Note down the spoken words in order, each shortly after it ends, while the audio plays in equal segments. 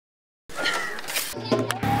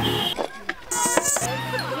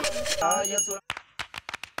This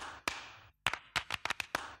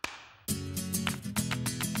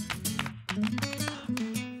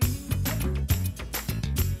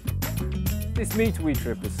Meet to We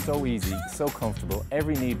trip was so easy, so comfortable,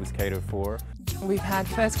 every need was catered for. We've had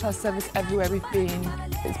first-class service everywhere we've been.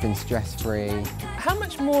 It's been stress-free. How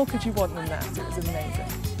much more could you want than that? It was amazing.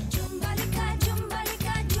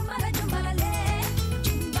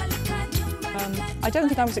 I don't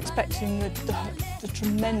think I was expecting the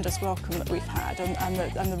tremendous welcome that we've had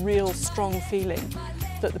and the real strong feeling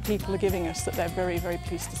that the people are giving us, that they're very, very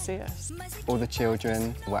pleased to see us. All the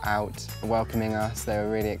children were out welcoming us. They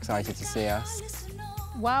were really excited to see us.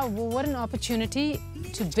 Wow, well, what an opportunity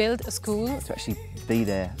to build a school. To actually be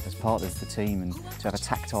there as part of the team and to have a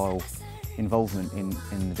tactile involvement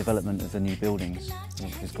in the development of the new buildings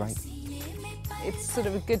is great. It's sort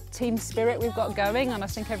of a good team spirit we've got going, and I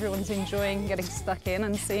think everyone's enjoying getting stuck in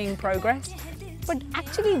and seeing progress. But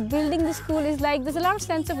actually building the school is like, there's a lot of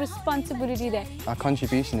sense of responsibility there. Our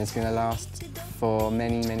contribution is going to last for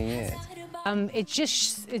many, many years. It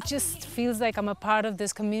just feels like I'm a part of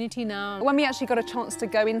this community now. When we actually got a chance to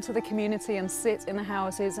go into the community and sit in the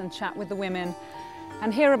houses and chat with the women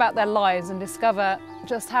and hear about their lives and discover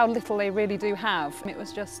just how little they really do have, it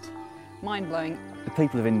was just mind-blowing. The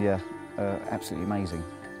people of India are absolutely amazing,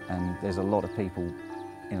 and there's a lot of people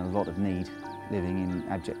in a lot of need living in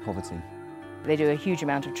abject poverty. They do a huge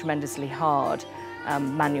amount of tremendously hard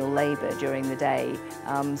manual labour during the day,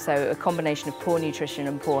 so a combination of poor nutrition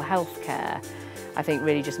and poor health care I think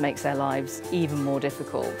really just makes their lives even more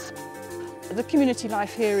difficult. The community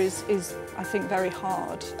life here is I think, very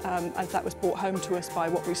hard, as that was brought home to us by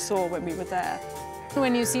what we saw when we were there.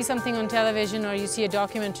 When you see something on television or you see a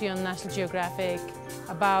documentary on National Geographic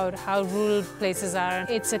about how rural places are,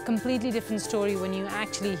 it's a completely different story when you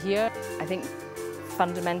actually hear. I think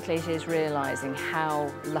fundamentally it is realising how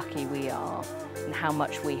lucky we are and how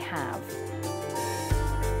much we have.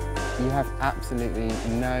 You have absolutely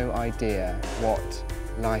no idea what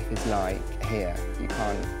life is like here. You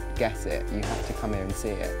can't guess it. You have to come here and see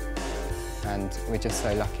it. And we're just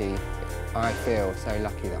so lucky. I feel so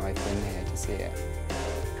lucky that I've been here to see it.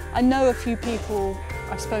 I know a few people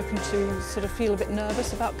I've spoken to sort of feel a bit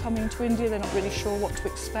nervous about coming to India. They're not really sure what to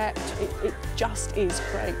expect. It just is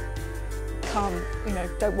great. Come, you know,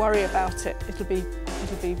 don't worry about it. It'll be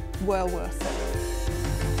well worth it.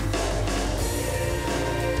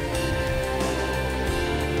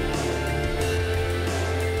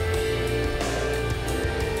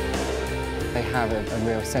 They have a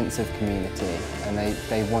real sense of community, and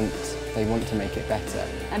they want to make it better.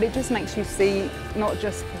 And it just makes you see not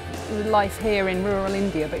just life here in rural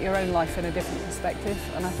India, but your own life in a different perspective,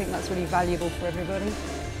 and I think that's really valuable for everybody.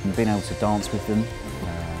 And being able to dance with them,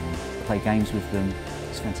 play games with them,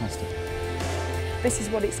 it's fantastic. This is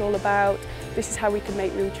what it's all about. This is how we can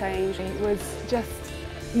make real change. It was just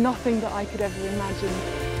nothing that I could ever imagine.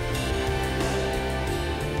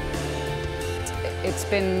 It's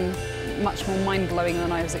been much more mind-blowing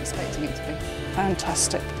than I was expecting it to be.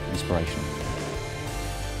 Fantastic. Inspirational.